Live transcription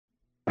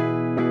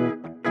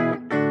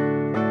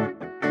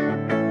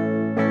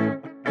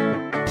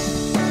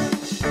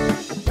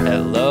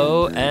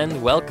Hello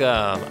and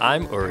welcome.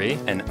 I'm Uri.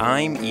 And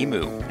I'm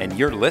Emu, and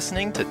you're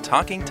listening to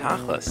Talking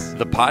Tachlis,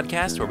 the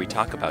podcast where we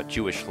talk about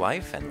Jewish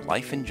life and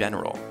life in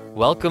general.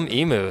 Welcome,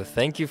 Emu.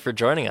 Thank you for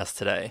joining us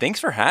today. Thanks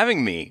for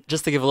having me.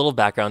 Just to give a little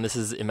background, this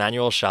is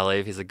Emmanuel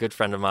Shalev. He's a good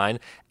friend of mine,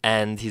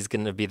 and he's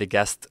going to be the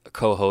guest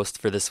co-host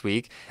for this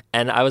week.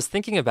 And I was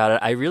thinking about it.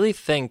 I really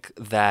think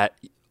that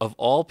of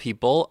all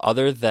people,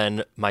 other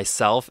than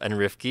myself and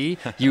Rifki,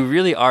 you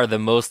really are the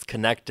most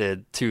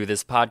connected to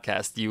this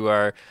podcast.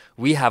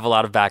 We have a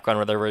lot of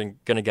background that we're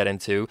going to get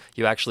into.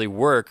 You actually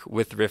work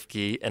with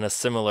Rifki in a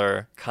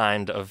similar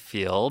kind of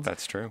field.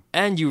 That's true.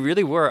 And you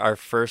really were our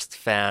first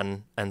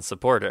fan and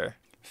supporter.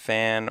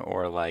 Fan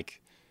or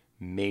like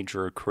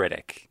major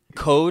critic.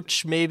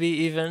 Coach, maybe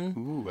even.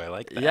 Ooh, I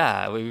like that.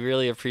 Yeah, we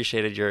really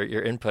appreciated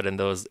your input in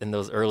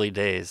those early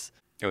days.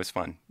 It was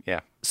fun, yeah.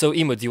 So,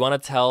 Emu, do you want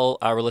to tell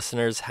our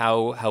listeners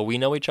how we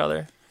know each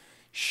other?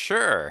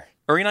 Sure.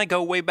 Uri and I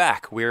go way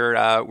back.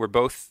 We're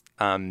both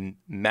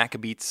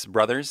Maccabeats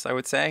brothers, I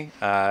would say.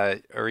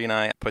 Uri and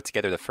I put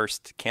together the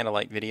first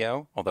Candlelight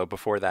video, although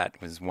before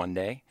that was One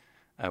Day,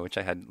 which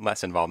I had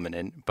less involvement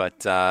in.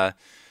 But I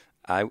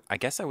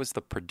guess I was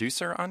the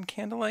producer on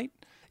Candlelight.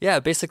 Yeah,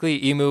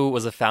 basically, Emu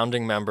was a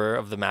founding member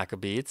of the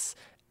Maccabeats.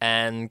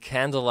 And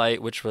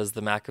Candlelight, which was the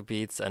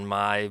Maccabeats and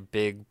my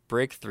big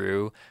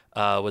breakthrough,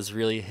 was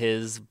really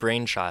his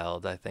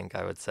brainchild, I think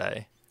I would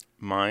say.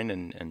 Mine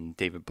and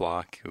David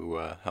Block, who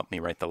helped me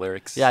write the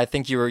lyrics. Yeah, I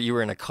think you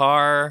were in a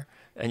car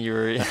and you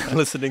were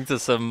listening to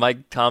some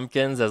Mike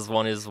Tompkins, as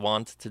one is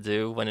wont to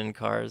do when in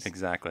cars.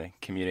 Exactly,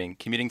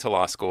 commuting to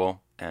law school,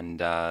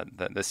 and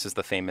this is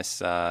the famous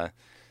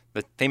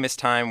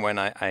time when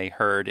I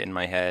heard in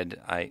my head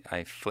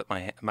I flip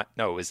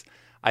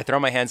I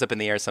throw my hands up in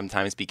the air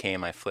sometimes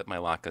became I flip my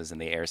latkes in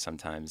the air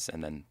sometimes,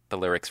 and then the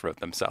lyrics wrote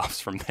themselves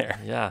from there.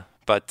 Yeah.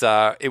 But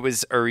it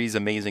was Uri's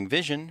amazing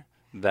vision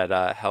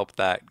that helped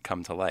that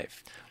come to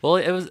life. Well,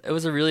 it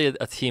was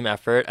a team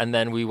effort, and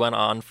then we went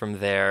on from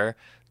there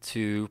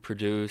to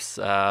produce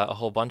a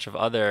whole bunch of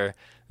other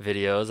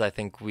videos. I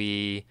think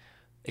we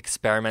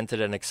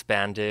experimented and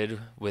expanded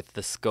with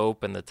the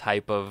scope and the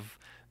type of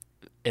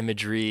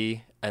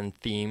imagery and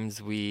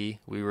themes we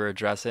were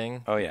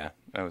addressing. Oh yeah,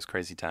 that was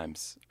crazy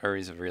times.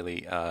 Uri's a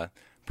really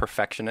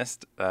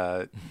perfectionist,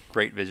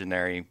 great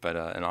visionary, but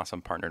an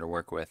awesome partner to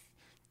work with.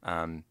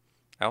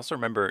 I also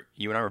remember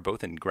you and I were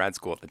both in grad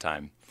school at the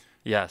time.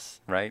 Yes.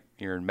 Right?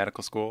 You're in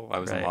medical school. I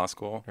was in law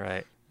school.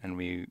 Right. And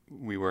we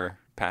were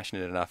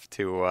passionate enough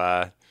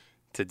to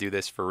do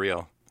this for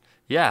real.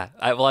 Yeah.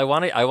 I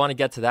want to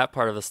get to that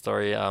part of the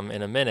story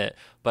in a minute,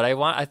 but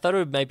I thought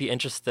it might be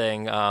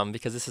interesting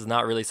because this is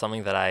not really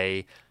something that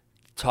I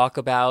talk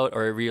about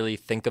or really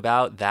think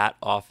about that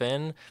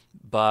often,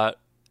 but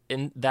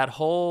in that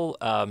whole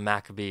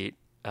Maccabee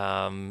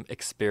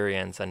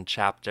experience and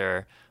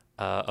chapter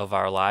of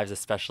our lives,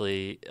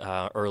 especially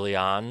early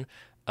on,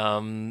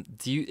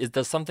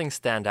 does something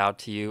stand out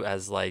to you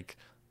as like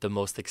the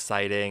most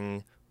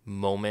exciting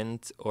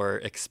moment or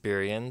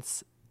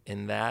experience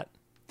in that?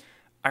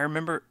 I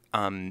remember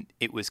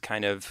it was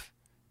kind of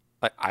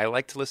like I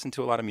like to listen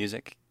to a lot of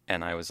music,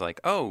 and I was like,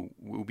 oh,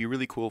 it would be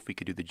really cool if we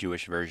could do the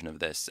Jewish version of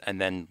this.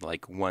 And then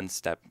like one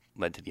step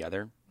led to the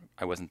other.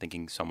 I wasn't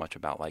thinking so much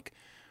about like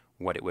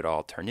what it would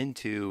all turn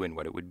into and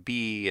what it would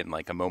be, and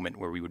like a moment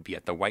where we would be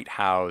at the White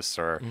House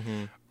or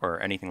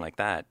anything like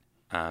that.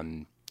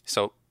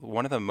 So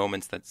one of the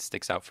moments that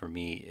sticks out for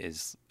me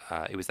is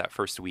it was that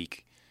first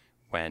week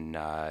when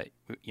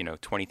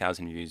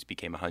 20,000 views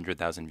became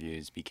 100,000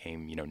 views,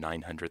 became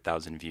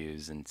 900,000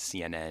 views, and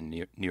CNN,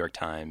 New York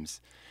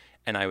Times,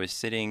 and I was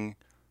sitting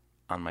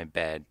on my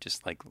bed,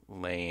 just like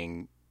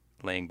laying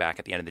back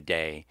at the end of the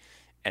day,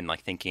 and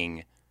like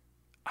thinking,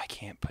 I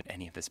can't put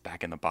any of this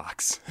back in the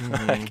box.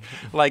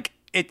 like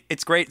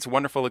it's great. It's a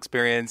wonderful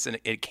experience. And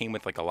it came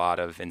with like a lot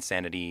of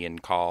insanity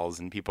and calls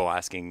and people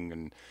asking,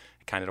 and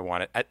I kind of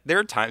want it. There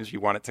are times you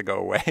want it to go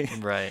away.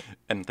 Right.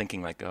 And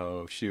thinking like,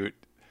 oh, shoot.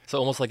 So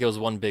almost like it was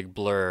one big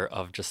blur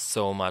of just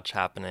so much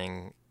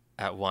happening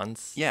at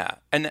once. Yeah.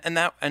 And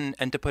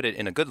to put it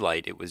in a good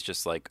light, it was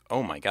just like,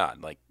 oh my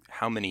God, like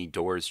how many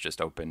doors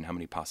just opened, how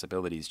many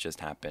possibilities just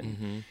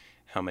happened.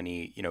 How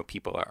many,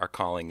 people are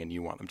calling and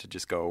you want them to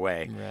just go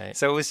away. Right.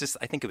 So it was just,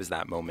 I think it was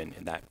that moment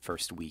in that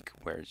first week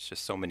where it's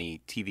just so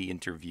many TV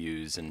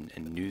interviews and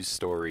news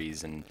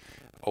stories and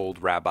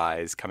old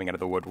rabbis coming out of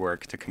the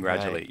woodwork to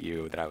congratulate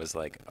you that I was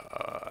like,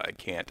 I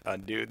can't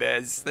undo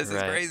this. This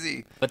is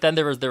crazy. But then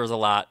there was a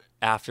lot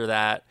after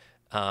that.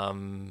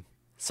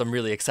 Some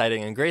really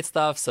exciting and great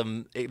stuff.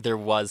 There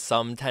was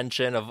some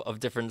tension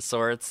of different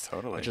sorts.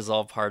 Totally. Which is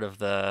all part of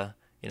the,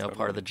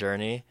 part of the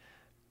journey.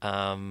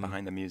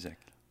 Behind the music.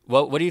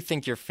 What do you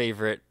think your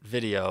favorite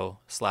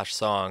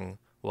video/song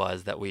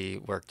was that we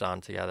worked on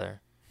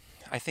together?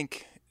 I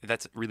think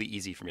that's really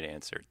easy for me to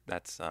answer.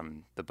 That's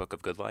the Book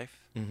of Good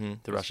Life.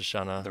 The Rosh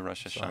Hashanah. The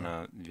Rosh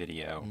Hashanah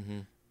video.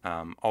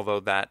 Although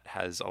that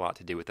has a lot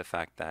to do with the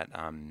fact that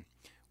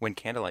when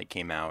Candlelight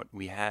came out,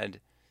 we had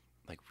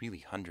like really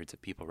hundreds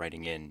of people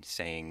writing in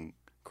saying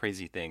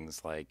crazy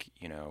things like,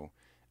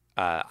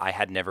 I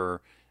had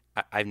never,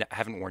 I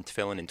haven't worn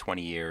tefillin in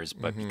 20 years,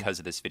 but because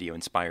of this video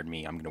inspired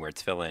me, I'm going to wear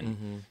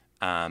tefillin.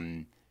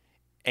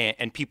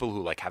 And people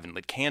who like haven't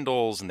lit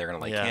candles and they're going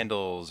to light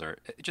candles, or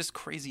just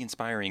crazy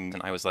inspiring.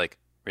 And I was like,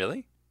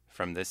 really?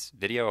 From this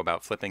video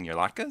about flipping your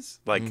latkes?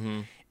 Like,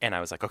 and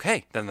I was like,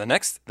 okay, then the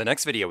next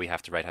video we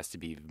have to write has to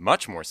be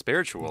much more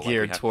spiritual.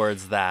 Geared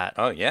towards that.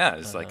 Oh yeah.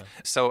 It's like,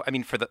 so, I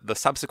mean, for the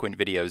subsequent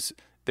videos,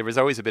 there was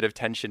always a bit of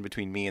tension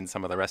between me and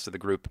some of the rest of the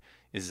group,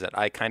 is that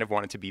I kind of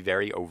wanted to be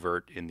very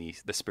overt in the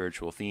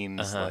spiritual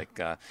themes, like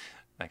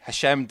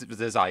Hashem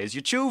desires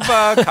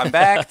Yeshuva, come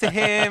back to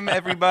him,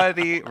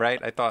 everybody, right?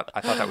 I thought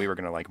that we were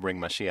going to like bring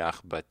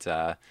Mashiach, but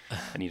I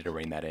needed to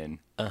rein that in.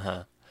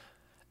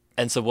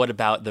 And so what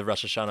about the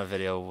Rosh Hashanah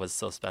video was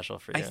so special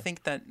for you? I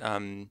think that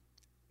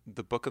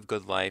the Book of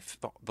Good Life,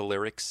 the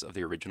lyrics of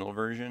the original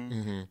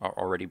version are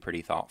already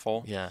pretty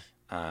thoughtful. Yeah.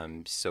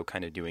 So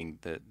kind of doing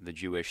the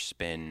Jewish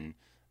spin,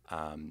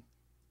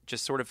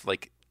 just sort of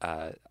like,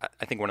 I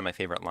think one of my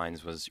favorite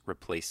lines was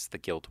replace the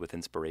guilt with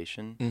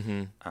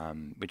inspiration,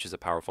 which is a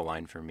powerful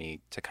line for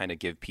me, to kind of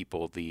give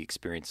people the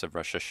experience of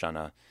Rosh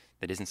Hashanah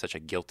that isn't such a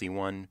guilty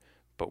one,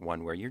 but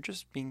one where you're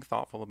just being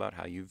thoughtful about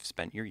how you've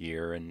spent your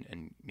year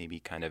and maybe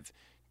kind of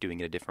doing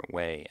it a different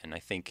way. And I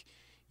think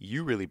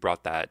you really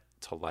brought that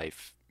to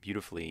life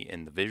beautifully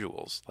in the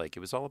visuals. Like,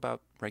 it was all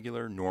about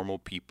regular, normal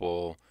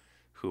people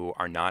who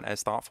are not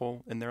as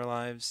thoughtful in their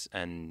lives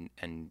and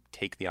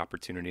take the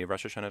opportunity of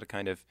Rosh Hashanah to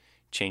kind of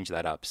change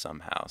that up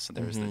somehow. So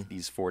there's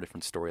these 4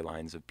 different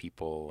storylines of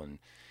people and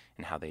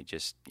how they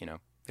just,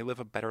 they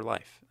live a better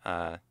life.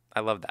 I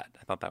love that.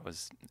 I thought that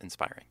was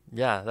inspiring.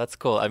 Yeah, that's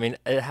cool. I mean,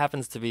 it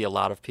happens to be a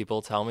lot of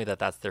people tell me that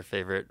that's their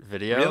favorite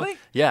video. Really?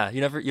 Yeah,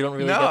 you don't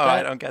really get that? No,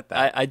 I don't get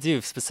that. I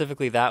do,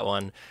 specifically that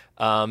one.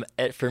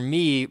 For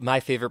me, my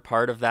favorite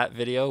part of that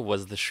video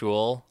was the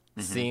shul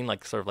scene,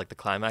 like sort of like the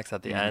climax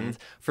at the end,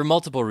 for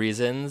multiple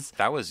reasons.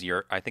 That was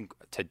I think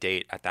to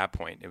date at that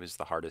point, it was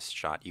the hardest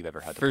shot you've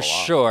ever had to For pull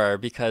off. sure,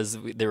 because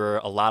there were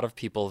a lot of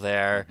people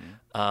there.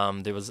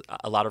 There was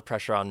a lot of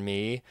pressure on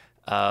me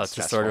to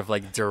sort of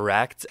like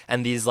direct,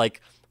 and these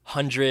like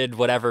 100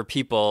 whatever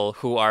people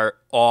who are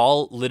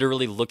all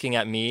literally looking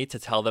at me to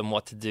tell them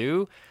what to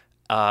do,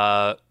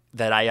 that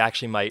I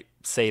actually might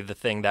say the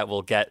thing that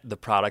will get the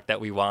product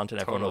that we want and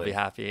everyone will be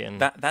happy. And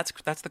that's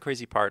the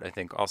crazy part, I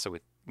think, also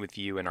with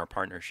you and our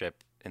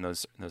partnership in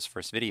those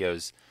first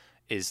videos,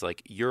 is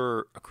like,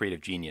 you're a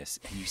creative genius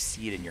and you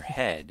see it in your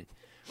head,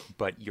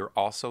 but you're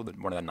also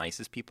one of the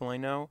nicest people I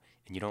know,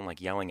 and you don't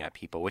like yelling at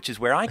people, which is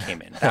where I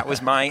came in. That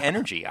was my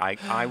energy.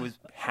 I was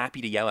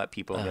happy to yell at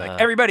people and be like,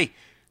 everybody,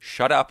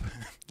 shut up,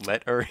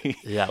 let Uri.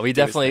 Yeah, we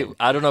definitely,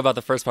 I don't know about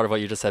the first part of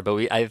what you just said,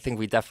 but I think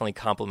we definitely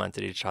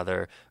complemented each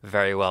other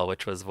very well,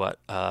 which was what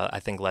I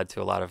think led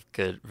to a lot of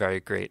good, very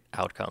great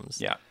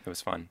outcomes. Yeah, it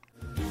was fun.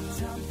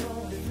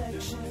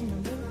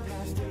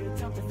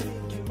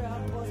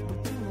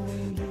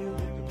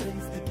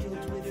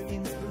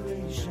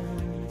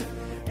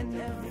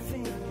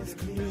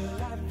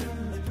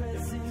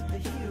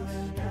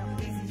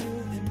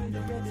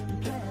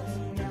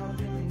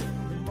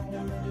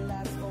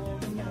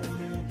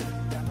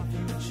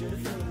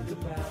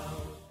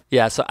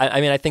 Yeah, so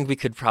I mean, I think we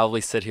could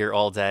probably sit here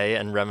all day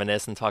and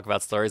reminisce and talk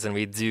about stories, and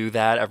we do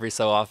that every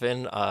so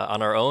often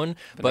on our own.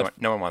 But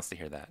no one wants to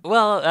hear that.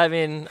 Well, I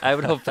mean, I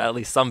would hope at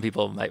least some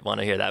people might want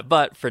to hear that.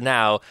 But for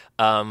now,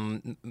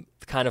 kind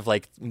of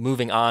like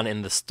moving on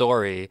in the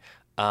story,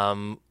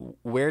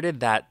 where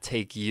did that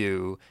take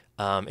you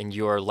in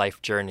your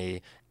life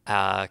journey?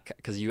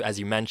 Because as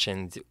you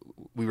mentioned,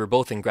 we were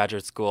both in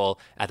graduate school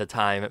at the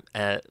time.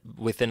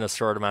 Within a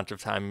short amount of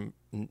time,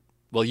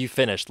 well, you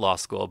finished law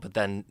school, but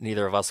then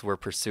neither of us were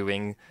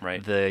pursuing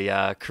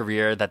the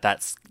career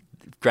that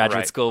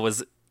graduate school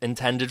was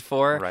intended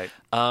for.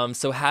 Right.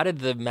 So how did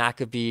the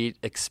Maccabee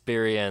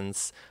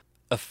experience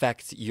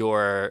affect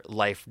your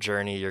life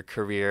journey, your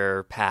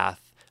career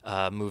path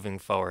moving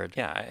forward?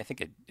 Yeah, I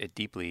think it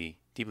deeply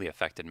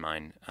affected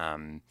mine.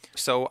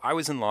 So I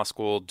was in law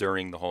school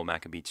during the whole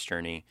Maccabees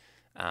journey.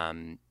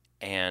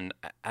 And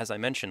as I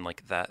mentioned,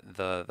 like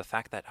the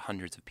fact that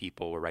hundreds of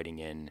people were writing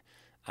in,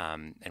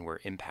 and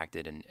were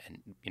impacted and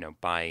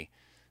by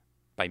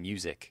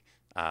music,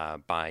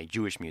 by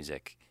Jewish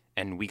music,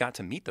 and we got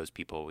to meet those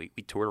people. We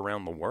toured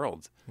around the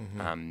world,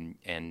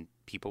 and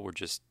people were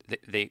just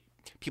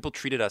people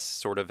treated us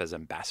sort of as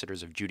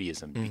ambassadors of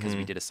Judaism because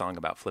we did a song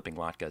about flipping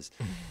latkes,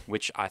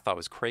 which I thought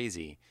was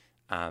crazy.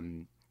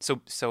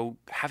 So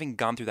having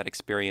gone through that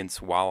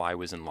experience while I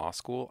was in law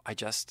school, I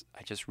just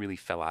really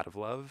fell out of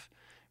love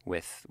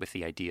with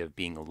the idea of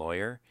being a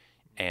lawyer,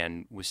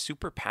 and was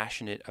super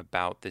passionate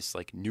about this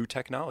like new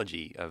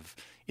technology of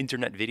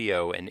internet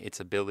video and its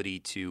ability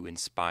to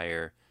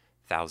inspire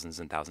thousands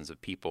and thousands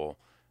of people.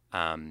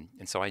 And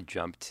so I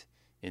jumped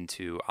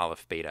into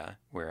Aleph Beta,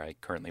 where I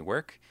currently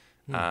work.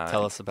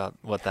 Tell us about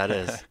what that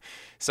is.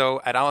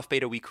 So at Aleph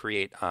Beta, we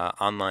create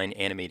online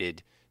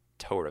animated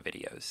Torah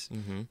videos.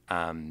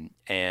 Mm-hmm.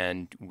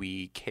 And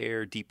we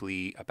care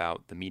deeply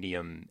about the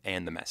medium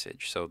and the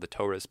message. So the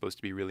Torah is supposed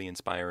to be really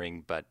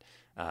inspiring, but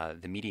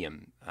the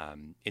medium,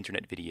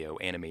 internet video,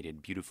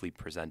 animated, beautifully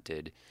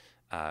presented,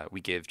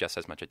 we give just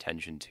as much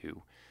attention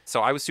to.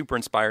 So I was super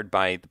inspired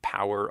by the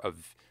power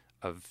of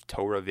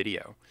Torah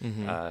video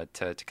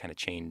to kind of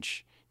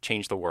change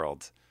the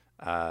world.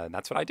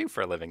 That's what I do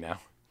for a living now.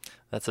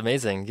 That's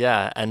amazing.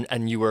 Yeah.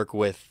 And you work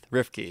with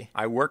Rivki.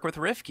 I work with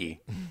Rivki.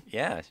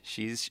 Yeah.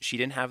 She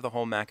didn't have the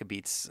whole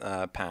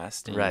Maccabeats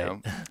past. Right. You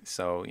know?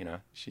 So, you know,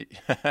 she.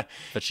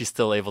 But she's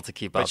still able to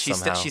keep up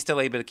somehow. She's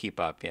still able to keep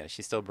up. Yeah.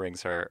 She still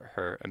brings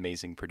her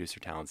amazing producer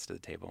talents to the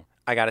table.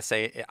 I got to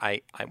say,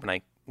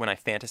 when I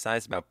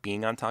fantasized about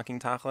being on Talking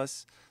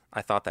Tachlis,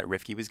 I thought that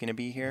Rivki was going to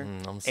be here.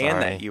 I'm sorry.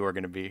 And that you were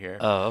going to be here.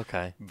 Oh,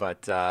 okay.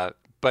 But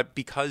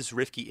because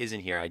Rivki isn't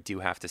here, I do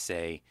have to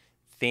say,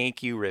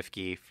 thank you,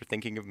 Rivki, for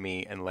thinking of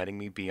me and letting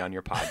me be on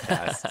your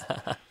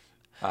podcast.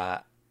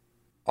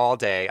 All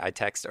day, I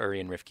text Uri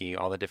and Rivki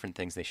all the different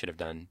things they should have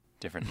done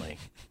differently.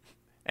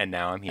 And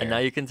now I'm here. And now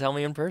you can tell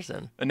me in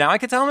person. And now I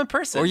can tell them in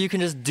person. Or you can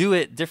just do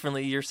it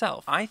differently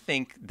yourself. I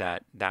think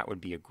that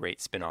would be a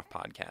great spin-off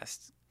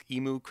podcast.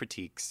 Emu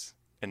Critiques.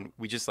 And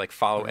we just like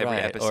follow every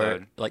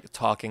episode. Or like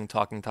talking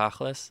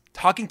Tachlis.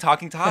 Talking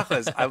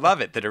Tachlis. I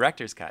love it. The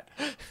director's cut.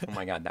 Oh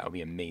my God, that would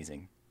be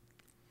amazing.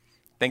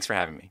 Thanks for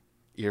having me.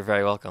 You're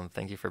very welcome.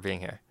 Thank you for being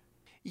here.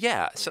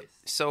 Yeah.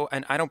 So,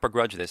 and I don't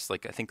begrudge this.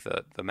 Like, I think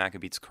the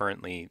Maccabeats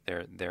currently,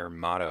 their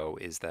motto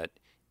is that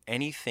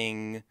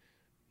anything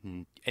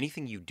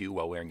you do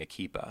while wearing a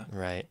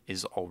kippah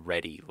is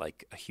already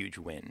like a huge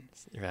win.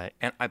 Right.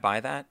 And I buy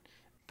that,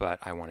 but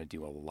I want to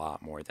do a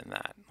lot more than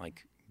that.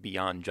 Like,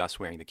 beyond just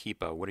wearing the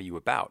kippah, what are you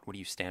about? What do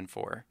you stand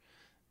for?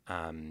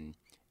 And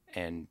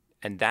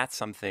that's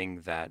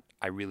something that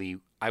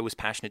I was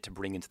passionate to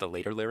bring into the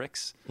later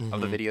lyrics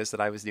of the videos that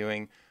I was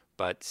doing,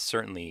 but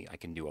certainly I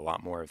can do a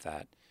lot more of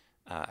that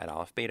at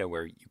Aleph Beta,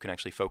 where you can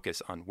actually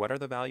focus on what are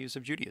the values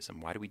of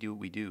Judaism? Why do we do what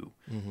we do?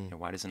 You know,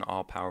 why does an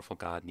all-powerful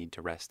God need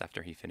to rest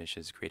after he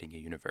finishes creating a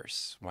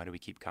universe? Why do we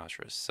keep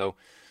kashrus? So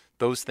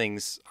those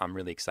things I'm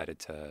really excited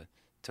to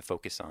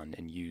focus on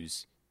and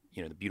use,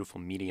 you know, the beautiful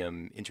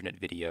medium, internet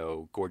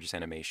video, gorgeous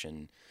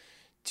animation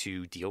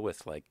to deal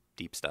with like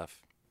deep stuff.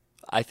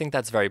 I think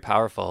that's very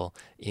powerful,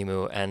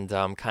 Emu. And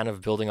kind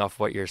of building off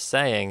what you're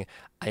saying,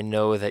 I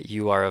know that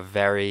you are a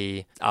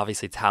very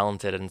obviously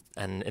talented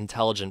and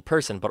intelligent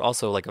person, but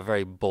also like a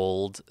very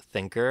bold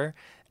thinker.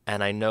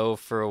 And I know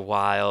for a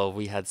while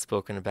we had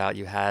spoken about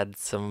you had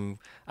some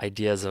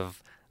ideas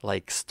of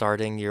like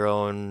starting your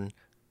own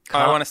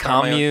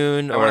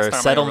commune or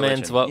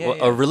settlement,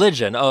 a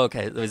religion. Oh,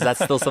 okay. Is that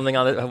still something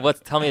on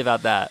it? Tell me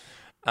about that.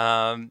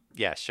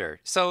 Yeah, sure.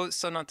 So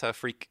not to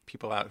freak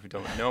people out who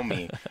don't know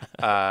me.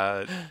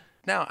 No,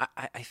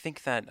 I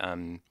think that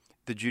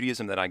the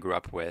Judaism that I grew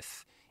up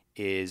with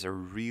is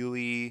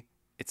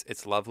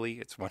it's lovely,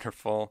 it's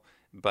wonderful,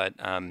 but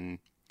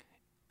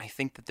I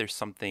think that there's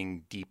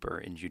something deeper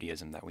in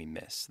Judaism that we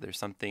miss. There's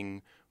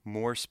something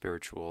more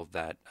spiritual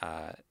that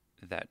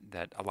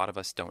a lot of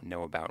us don't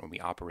know about when we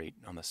operate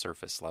on the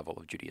surface level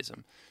of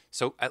Judaism.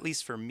 So at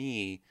least for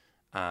me,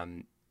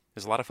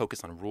 there's a lot of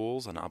focus on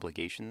rules, on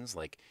obligations,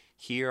 like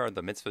here are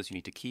the mitzvahs you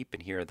need to keep,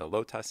 and here are the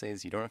lo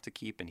tases you don't have to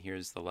keep, and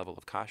here's the level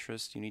of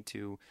kashrus you need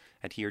to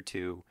adhere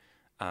to.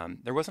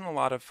 There wasn't a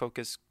lot of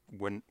focus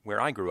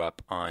where I grew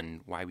up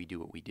on why we do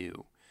what we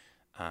do,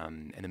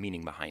 and the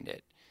meaning behind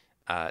it.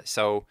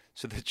 So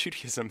the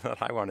Judaism that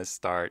I want to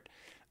start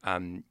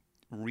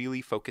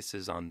really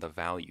focuses on the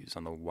values,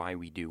 on the why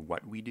we do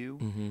what we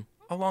do,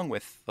 along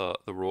with the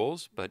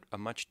rules, but a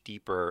much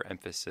deeper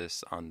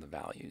emphasis on the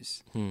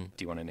values. Do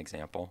you want an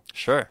example?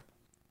 Sure.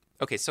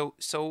 Okay, so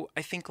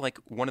I think like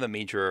one of the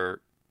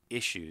major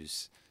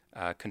issues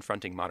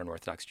confronting modern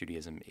Orthodox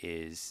Judaism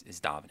is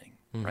davening,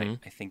 right?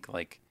 I think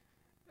like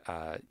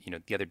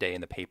the other day in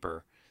the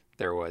paper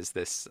there was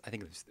this. I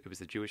think it was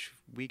the Jewish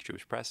Week,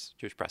 Jewish Press,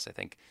 I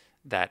think,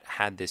 that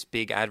had this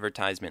big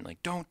advertisement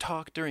like "Don't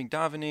talk during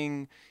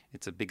davening."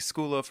 It's a big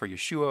skula for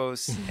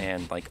Yeshuos,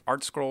 and like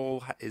Art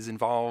Scroll is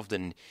involved.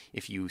 And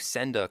if you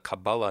send a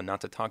Kabbalah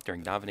not to talk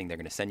during davening, they're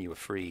going to send you a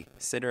free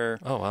siddur.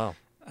 Oh wow.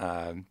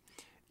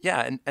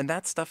 Yeah, and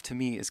that stuff to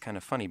me is kind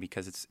of funny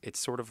because it's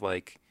sort of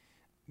like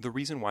the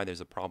reason why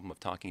there's a problem of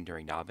talking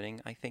during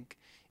davening, I think,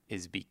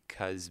 is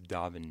because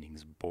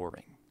davening's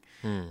boring.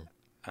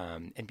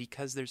 And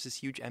because there's this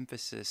huge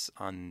emphasis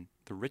on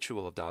the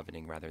ritual of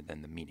davening rather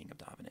than the meaning of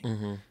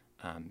davening.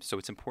 So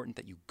it's important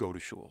that you go to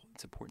shul.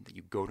 It's important that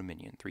you go to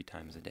minyan 3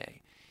 times a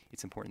day.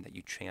 It's important that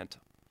you chant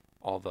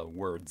all the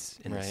words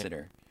in the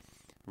siddur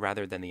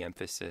rather than the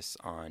emphasis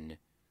on,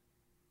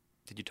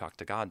 did you talk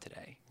to God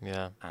today?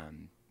 Yeah.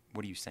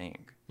 What are you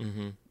saying?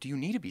 Do you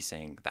need to be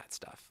saying that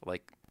stuff?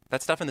 Like,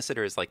 that stuff in the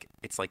siddur is like,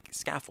 it's like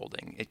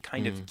scaffolding. It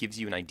kind of gives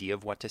you an idea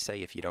of what to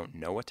say if you don't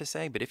know what to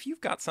say. But if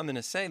you've got something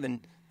to say,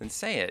 then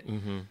say it.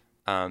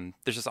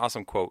 There's this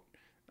awesome quote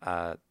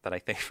that I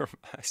think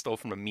I stole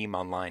from a meme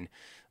online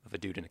of a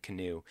dude in a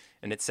canoe.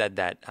 And it said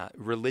that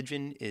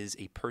religion is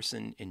a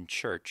person in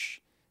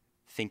church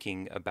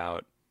thinking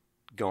about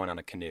going on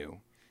a canoe.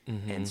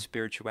 Mm-hmm. And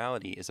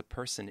spirituality is a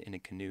person in a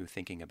canoe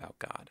thinking about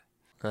God.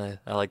 I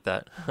like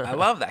that. I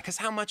love that, because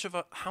how much of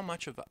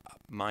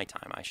my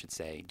time, I should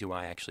say, do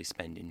I actually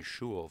spend in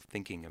shul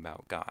thinking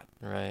about God?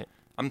 Right.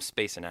 I'm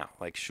spacing out.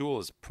 Like, shul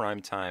is prime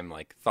time,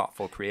 like,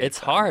 thoughtful, creative It's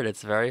time. hard.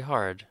 It's very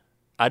hard.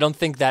 I don't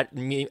think that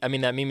meme, I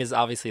mean, that meme is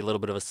obviously a little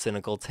bit of a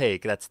cynical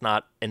take. That's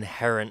not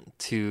inherent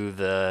to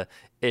the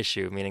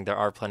issue, meaning there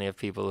are plenty of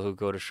people who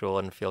go to shul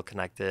and feel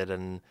connected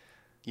and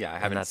Yeah, I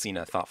And haven't that's- seen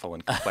a thoughtful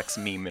and complex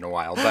meme in a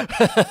while, but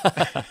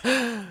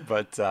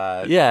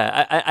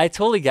yeah, I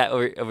totally get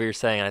what you're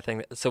saying. I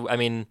think so. I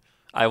mean,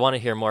 I want to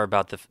hear more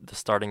about the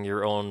starting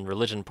your own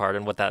religion part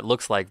and what that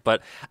looks like.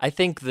 But I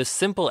think the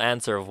simple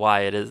answer of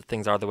why it is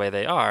things are the way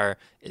they are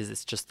is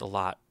it's just a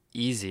lot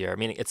easier. I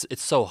mean,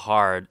 it's so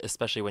hard,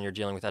 especially when you're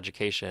dealing with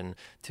education,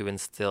 to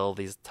instill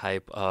these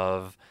type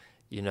of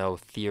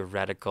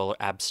theoretical,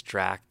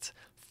 abstract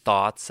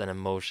thoughts and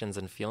emotions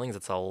and feelings.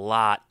 It's a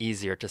lot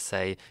easier to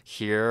say,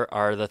 here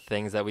are the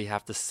things that we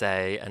have to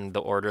say and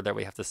the order that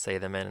we have to say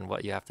them in and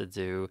what you have to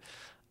do.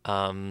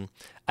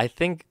 I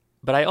think,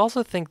 but I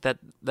also think that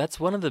that's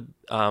one of the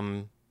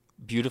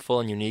beautiful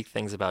and unique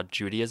things about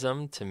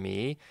Judaism to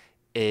me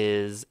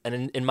is,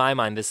 and in my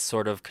mind, this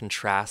sort of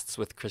contrasts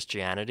with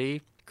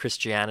Christianity.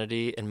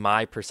 Christianity, in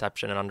my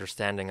perception and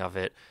understanding of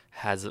it,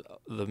 has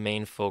the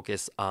main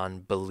focus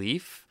on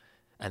belief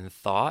and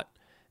thought.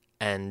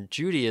 And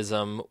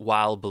Judaism,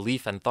 while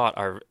belief and thought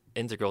are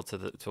integral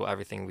to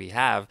everything we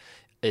have,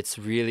 there's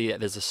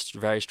a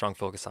very strong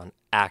focus on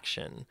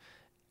action.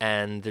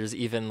 And there's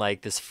even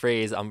like this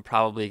phrase, I'm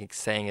probably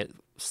saying it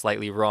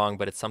slightly wrong,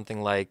 but it's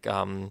something like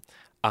acharei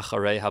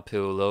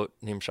hapilot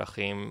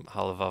nimshachim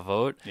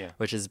halavavot,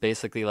 which is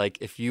basically like,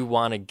 if you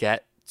want to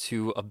get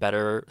to a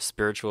better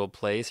spiritual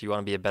place, you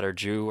want to be a better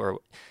Jew,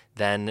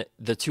 then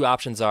the two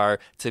options are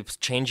to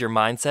change your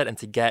mindset and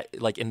to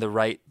get like in the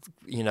right,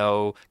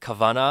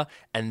 kavana,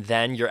 and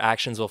then your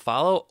actions will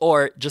follow,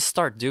 or just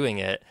start doing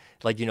it.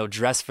 Like,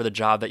 dress for the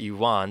job that you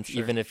want,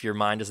 even if your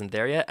mind isn't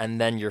there yet,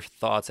 and then your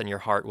thoughts and your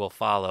heart will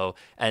follow.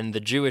 And the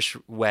Jewish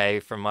way,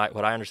 from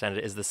what I understand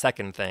it, is the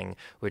second thing,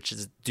 which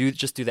is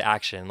just do the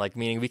action. Like,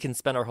 meaning we can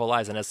spend our whole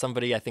lives, and as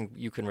somebody, I think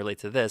you can relate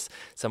to this,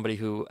 somebody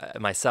who,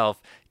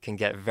 myself, can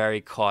get very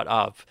caught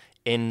up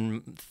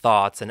in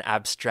thoughts and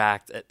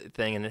abstract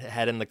thing and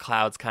head in the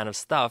clouds kind of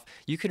stuff,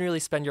 you can really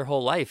spend your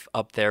whole life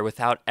up there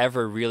without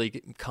ever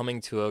really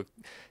coming to a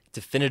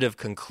definitive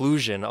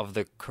conclusion of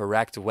the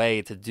correct way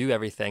to do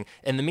everything.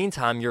 In the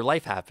meantime, your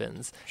life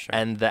happens. Sure.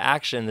 And the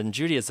action in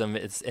Judaism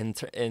is in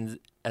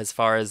as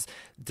far as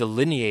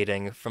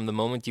delineating from the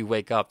moment you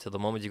wake up to the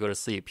moment you go to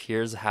sleep,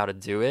 here's how to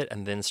do it.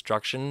 And the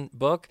instruction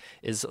book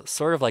is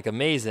sort of like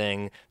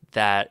amazing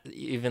that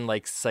even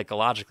like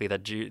psychologically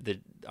that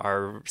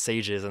our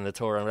sages and the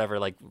Torah and whatever,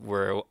 like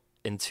were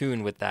in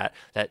tune with that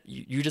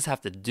you just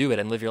have to do it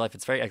and live your life.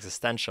 It's very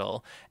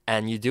existential,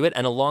 and you do it,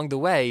 and along the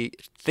way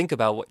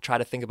try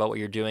to think about what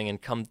you're doing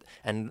and come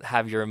and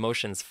have your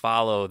emotions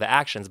follow the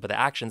actions, but the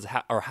actions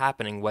are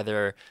happening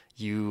whether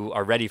you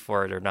are ready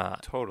for it or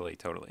not. Totally.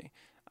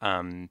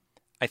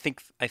 I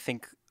think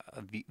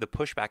the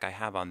pushback I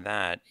have on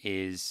that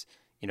is,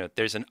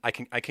 there's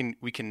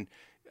we can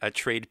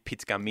trade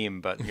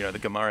pitgamim, but the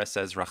Gemara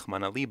says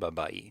Rachmana liba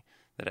bai,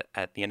 that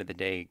at the end of the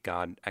day,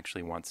 God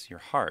actually wants your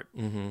heart.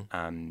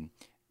 Mm-hmm.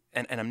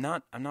 And I'm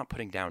not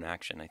putting down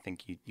action. I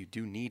think you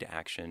do need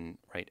action,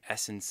 right?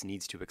 Essence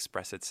needs to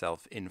express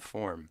itself in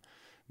form,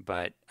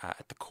 but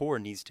at the core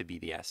needs to be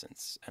the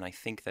essence. And I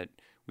think that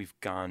we've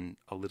gone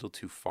a little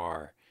too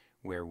far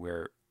where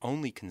we're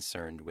only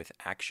concerned with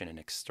action and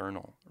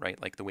external,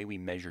 right? Like the way we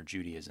measure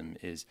Judaism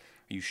is,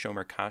 are you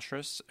Shomer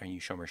Kashrus? Are you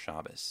Shomer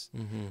Shabbos?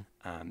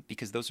 Mm-hmm.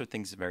 Because those are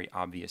things very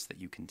obvious that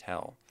you can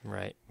tell.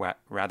 Right.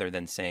 Rather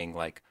than saying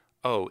like,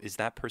 oh, is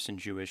that person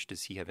Jewish?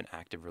 Does he have an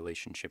active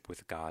relationship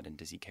with God? And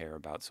does he care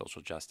about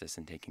social justice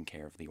and taking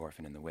care of the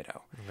orphan and the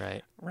widow?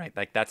 Right. Right.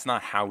 Like that's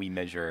not how we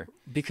measure.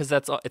 Because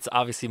it's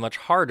obviously much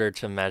harder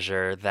to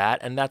measure that.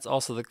 And that's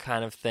also the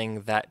kind of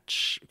thing that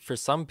for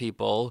some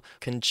people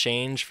can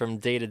change from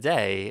day to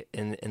day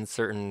in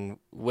certain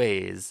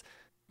ways.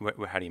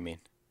 How do you mean?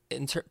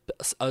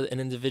 An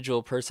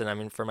individual person, I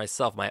mean, for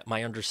myself,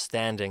 my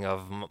understanding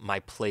of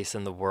my place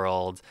in the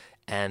world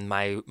and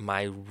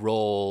my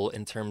role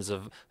in terms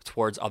of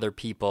towards other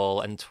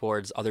people and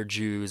towards other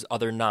Jews,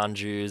 other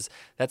non-Jews,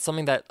 that's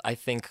something that I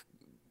think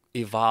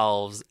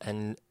evolves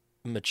and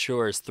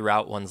matures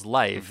throughout one's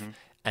life. Mm-hmm.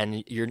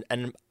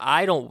 And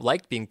I don't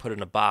like being put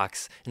in a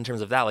box in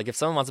terms of that. Like if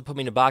someone wants to put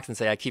me in a box and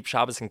say I keep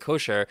Shabbos and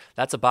kosher,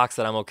 that's a box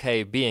that I'm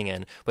okay being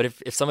in. But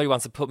if somebody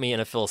wants to put me in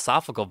a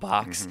philosophical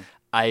box, mm-hmm.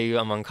 I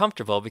am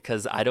uncomfortable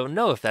because I don't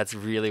know if that's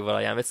really what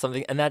I am. It's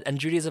something, and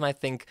Judaism, I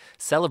think,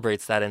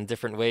 celebrates that in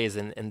different ways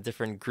in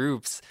different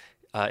groups,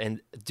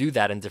 and do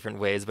that in different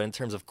ways. But in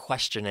terms of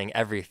questioning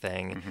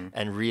everything mm-hmm.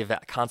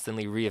 and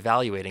constantly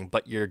reevaluating,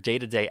 but your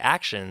day-to-day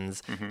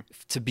actions mm-hmm.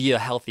 to be a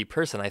healthy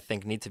person, I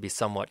think, need to be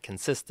somewhat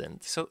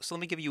consistent. So let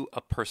me give you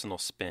a personal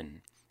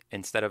spin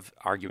instead of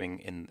arguing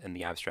in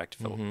the abstract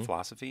mm-hmm.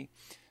 philosophy.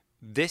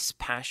 this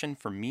passion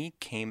for me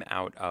came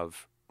out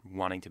of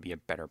wanting to be a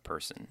better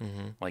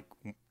person. Like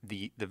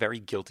the very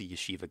guilty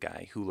yeshiva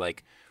guy who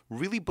like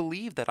really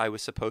believed that I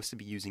was supposed to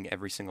be using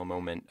every single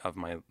moment of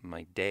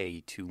my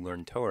day to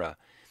learn Torah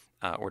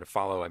or to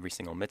follow every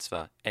single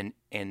mitzvah, and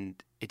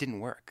it didn't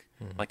work.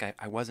 Like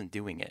I wasn't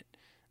doing it.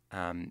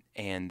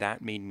 And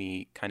that made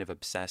me kind of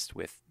obsessed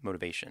with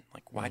motivation.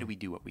 Like, why do we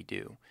do what we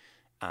do?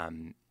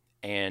 And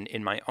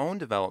in my own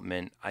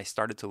development, I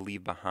started to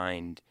leave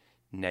behind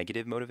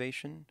negative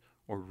motivation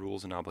or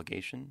rules and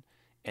obligation,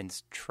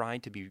 and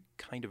tried to be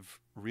kind of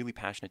really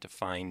passionate to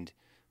find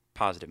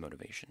positive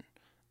motivation,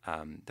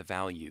 the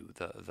value,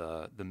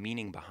 the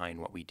meaning behind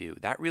what we do.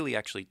 That really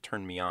actually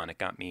turned me on. It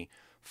got me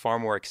far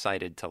more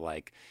excited to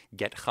like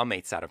get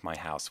chametz out of my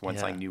house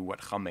once I knew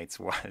what chametz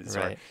was,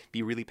 or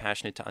be really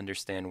passionate to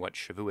understand what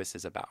Shavuos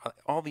is about.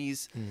 All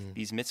these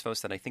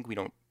mitzvos that I think we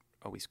don't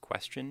always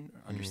question,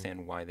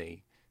 understand why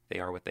they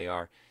are what they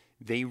are.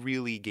 They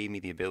really gave me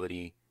the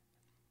ability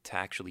to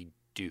actually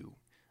do.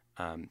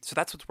 So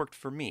that's what's worked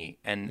for me.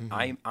 And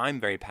I'm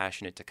very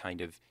passionate to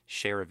kind of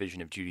share a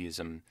vision of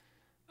Judaism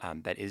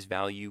that is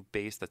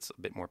value-based, that's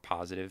a bit more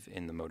positive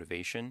in the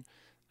motivation,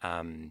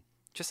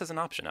 just as an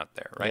option out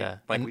there, right? Yeah,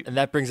 Like and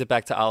that brings it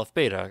back to Aleph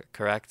Beta,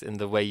 correct? In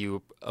the way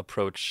you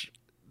approach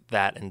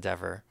that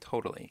endeavor.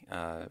 Totally.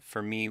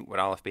 For me, what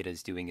Aleph Beta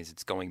is doing is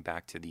it's going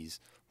back to these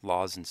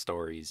laws and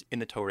stories in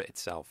the Torah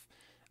itself,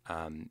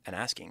 and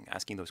asking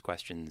those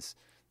questions,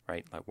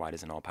 right? Like, why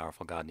does an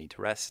all-powerful God need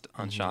to rest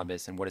on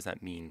Shabbos? And what does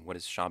that mean? What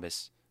is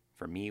Shabbos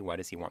for me? Why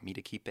does he want me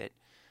to keep it?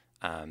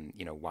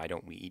 Why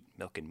don't we eat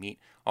milk and meat?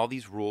 All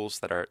these rules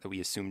that we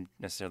assume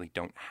necessarily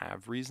don't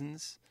have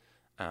reasons,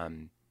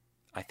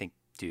 I think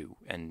do.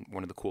 And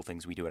one of the cool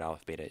things we do at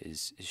Aleph Beta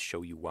is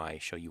show you why,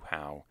 show you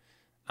how.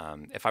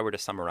 If I were to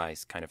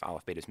summarize kind of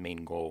Aleph Beta's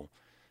main goal,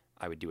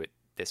 I would do it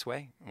this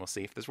way. And we'll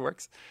see if this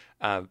works.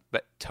 But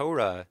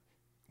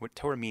what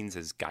Torah means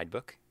is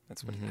guidebook.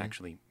 That's what it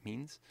actually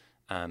means.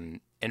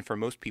 And for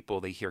most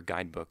people, they hear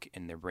guidebook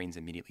and their brains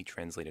immediately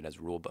translate it as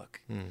rule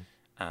book.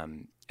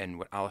 And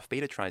what Aleph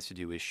Beta tries to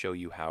do is show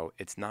you how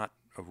it's not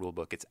a rule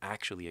book, it's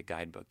actually a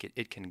guidebook.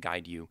 It can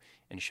guide you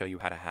and show you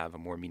how to have a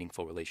more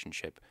meaningful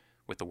relationship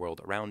with the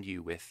world around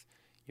you, with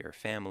your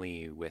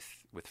family,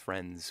 with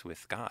friends,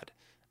 with God.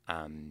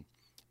 And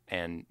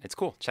it's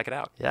cool. Check it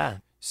out. Yeah.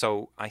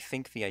 So I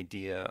think the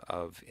idea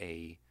of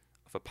a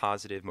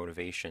positive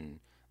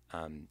motivation,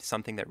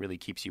 something that really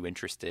keeps you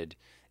interested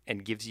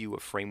and gives you a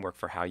framework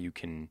for how you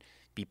can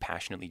be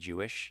passionately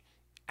Jewish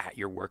at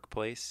your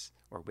workplace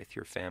or with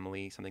your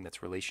family, something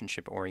that's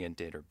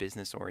relationship-oriented or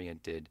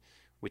business-oriented,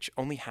 which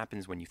only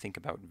happens when you think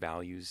about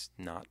values,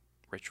 not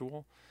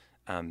ritual.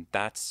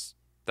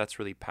 That's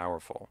really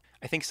powerful.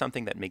 I think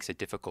something that makes it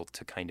difficult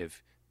to kind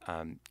of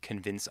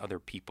convince other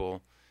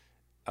people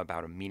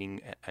about a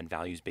meaning and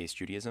values-based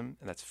Judaism,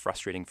 and that's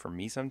frustrating for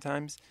me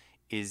sometimes,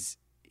 is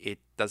it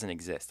doesn't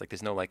exist. Like,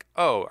 there's no like,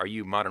 oh, are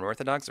you modern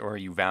Orthodox or are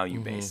you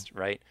value-based,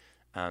 right?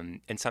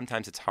 And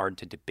sometimes it's hard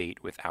to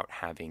debate without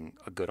having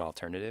a good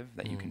alternative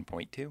that you can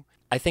point to.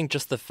 I think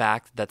just the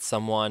fact that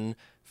someone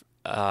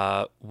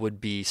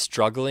would be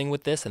struggling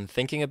with this and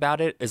thinking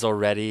about it is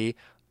already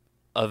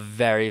a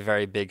very,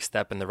 very big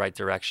step in the right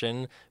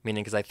direction.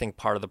 Meaning, because I think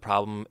part of the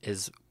problem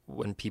is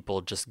when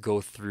people just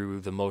go through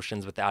the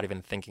motions without even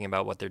thinking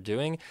about what they're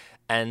doing.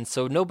 And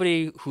so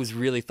nobody who's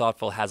really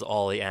thoughtful has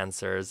all the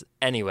answers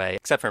anyway.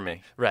 Except for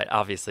me. Right,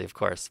 obviously, of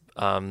course.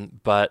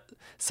 But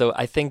so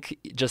I think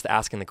just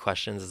asking the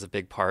questions is a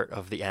big part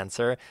of the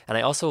answer. And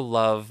I also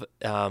love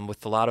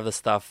with a lot of the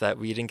stuff that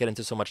we didn't get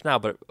into so much now,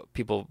 but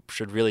people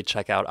should really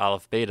check out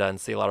Aleph Beta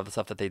and see a lot of the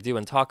stuff that they do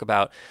and talk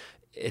about.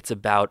 It's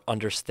about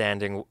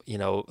understanding,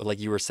 like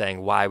you were saying,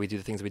 why we do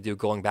the things we do,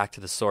 going back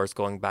to the source,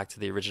 going back to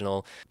the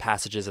original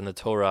passages in the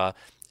Torah,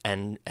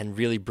 and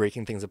really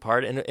breaking things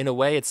apart. In a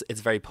way, it's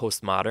very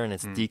postmodern.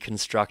 It's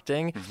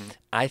deconstructing.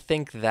 I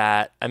think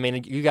that,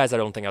 you guys, I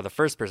don't think are the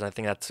first person. I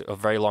think that's a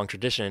very long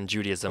tradition in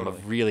Judaism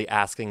of really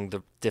asking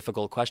the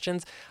difficult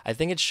questions. I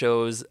think it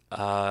shows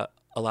a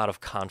lot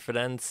of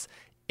confidence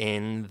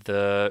in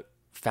the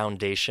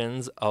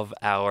foundations of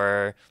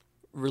our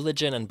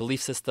religion and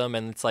belief system,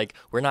 and it's like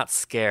we're not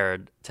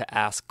scared to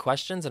ask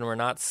questions, and we're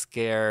not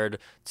scared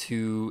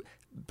to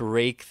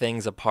break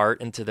things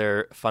apart into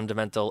their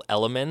fundamental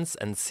elements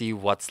and see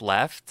what's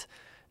left.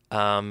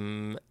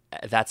 And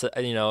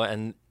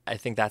I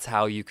think that's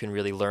how you can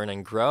really learn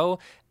and grow.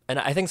 And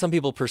I think some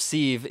people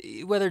perceive,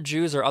 whether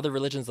Jews or other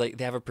religions, like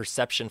they have a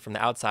perception from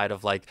the outside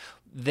of like,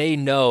 they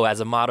know as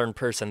a modern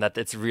person that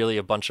it's really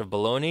a bunch of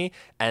baloney.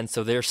 And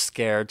so they're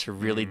scared to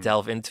really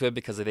delve into it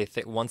because they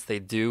think once they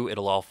do,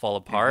 it'll all fall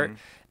apart.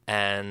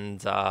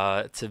 And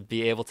to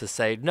be able to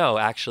say, no,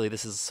 actually,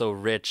 this is so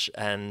rich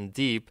and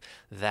deep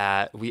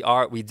that we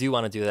do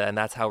want to do that. And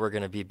that's how we're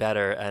going to be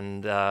better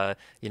and,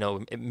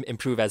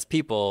 improve as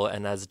people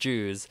and as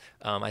Jews,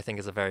 I think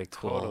is a very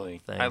cool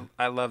thing.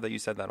 I love that you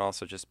said that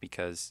also, just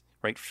because,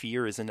 right,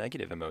 fear is a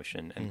negative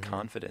emotion and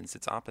confidence,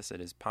 its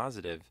opposite, is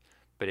positive.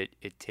 but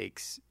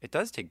it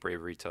does take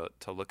bravery to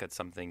look at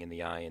something in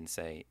the eye and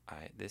say,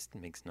 this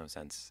makes no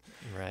sense.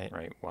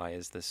 Right. Why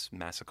is this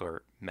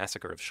massacre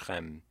of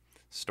Shechem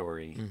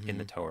story in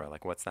the Torah?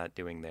 Like, what's that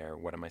doing there?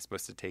 What am I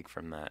supposed to take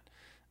from that?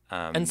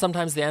 And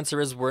sometimes the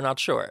answer is we're not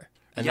sure.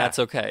 And that's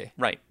okay.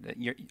 Right.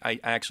 I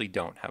actually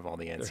don't have all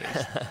the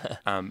answers.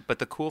 But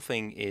the cool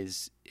thing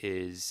is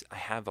I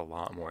have a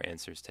lot more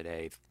answers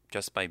today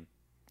just by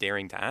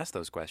daring to ask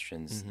those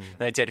questions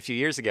than I did a few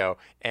years ago.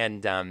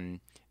 And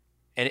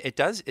it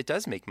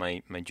does make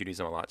my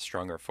Judaism a lot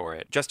stronger for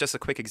it. Just a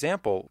quick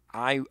example,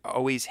 I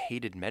always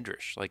hated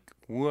Medrash. Like,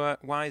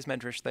 why is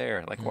Medrash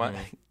there? Like, why?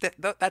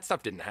 That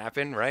stuff didn't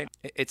happen, right?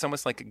 It's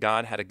almost like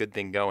God had a good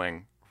thing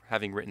going,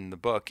 having written the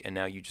book, and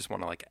now you just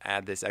want to like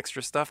add this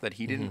extra stuff that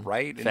he didn't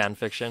write. Fan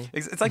fiction.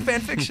 It's like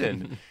fan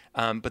fiction.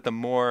 But the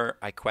more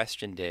I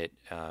questioned it,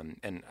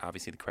 and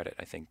obviously the credit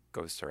I think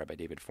goes to Rabbi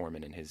David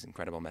Foreman and his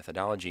incredible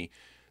methodology,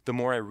 the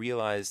more I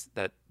realized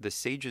that the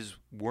sages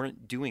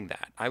weren't doing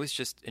that. I was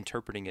just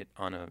interpreting it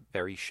on a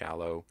very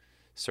shallow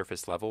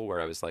surface level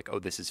where I was like, oh,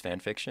 this is fan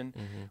fiction.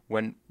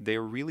 When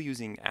they're really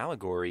using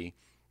allegory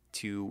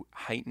to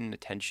heighten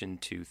attention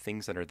to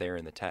things that are there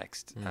in the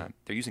text.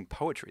 They're using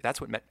poetry. That's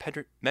what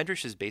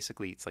Medrash is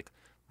basically. It's like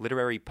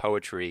literary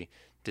poetry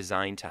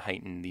designed to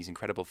heighten these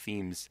incredible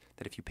themes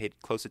that if you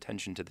paid close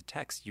attention to the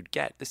text, you'd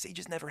get. The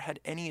sages never had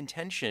any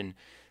intention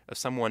of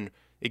someone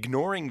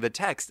ignoring the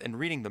text and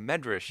reading the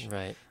Medrash.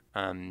 Right.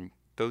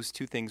 Those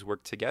two things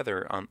work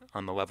together on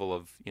the level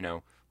of,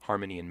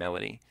 harmony and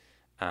melody.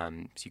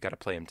 So you got to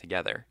play them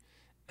together.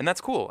 And that's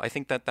cool. I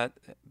think that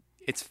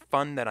it's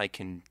fun that I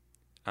can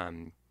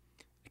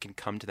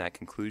come to that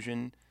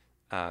conclusion,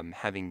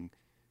 having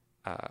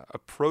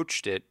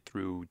approached it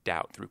through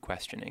doubt, through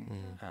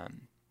questioning.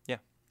 Yeah.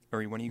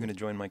 Uri, when are you going to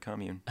join my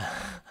commune?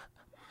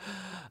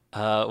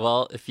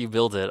 Well, if you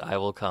build it, I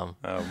will come.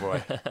 Oh,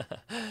 boy.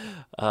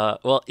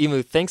 Well,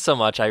 Imu, thanks so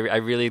much. I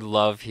really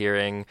love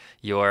hearing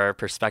your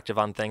perspective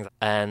on things.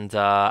 And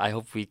I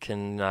hope we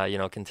can,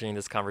 continue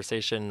this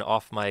conversation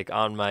off mic,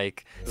 on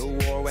mic. The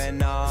war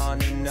went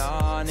on and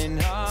on and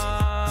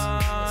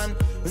on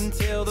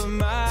until the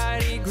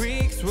mighty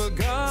Greeks were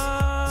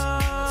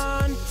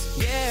gone.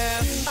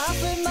 Yeah, I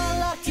put my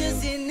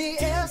lockers in the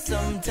air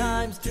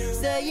sometimes,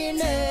 saying,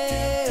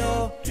 hey,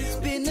 oh,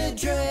 spin the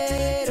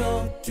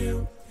dreidel.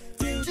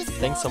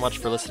 Thanks so much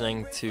for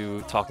listening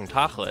to Talking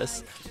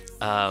Tachlis.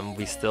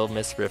 We still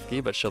miss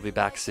Rivki, but she'll be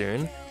back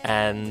soon.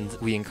 And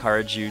we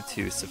encourage you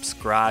to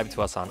subscribe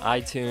to us on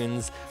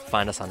iTunes,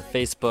 find us on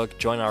Facebook,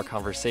 join our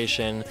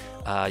conversation.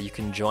 You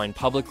can join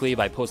publicly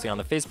by posting on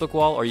the Facebook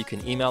wall, or you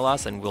can email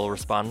us and we'll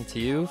respond to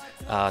you,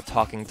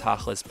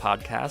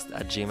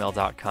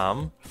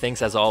 talkingtachlispodcast@gmail.com.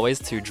 Thanks as always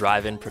to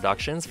Drive-In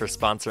Productions for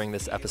sponsoring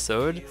this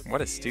episode. What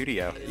a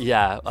studio.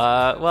 Yeah,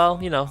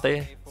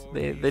 they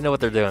know what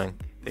they're doing.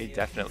 They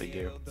definitely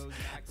do.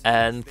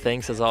 And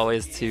thanks as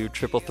always to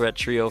Triple Threat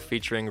Trio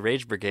featuring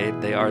Rage Brigade.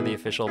 They are the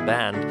official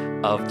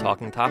band of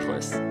Talking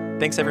Tachlis.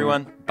 Thanks,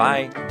 everyone.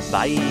 Bye.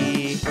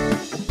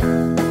 Bye.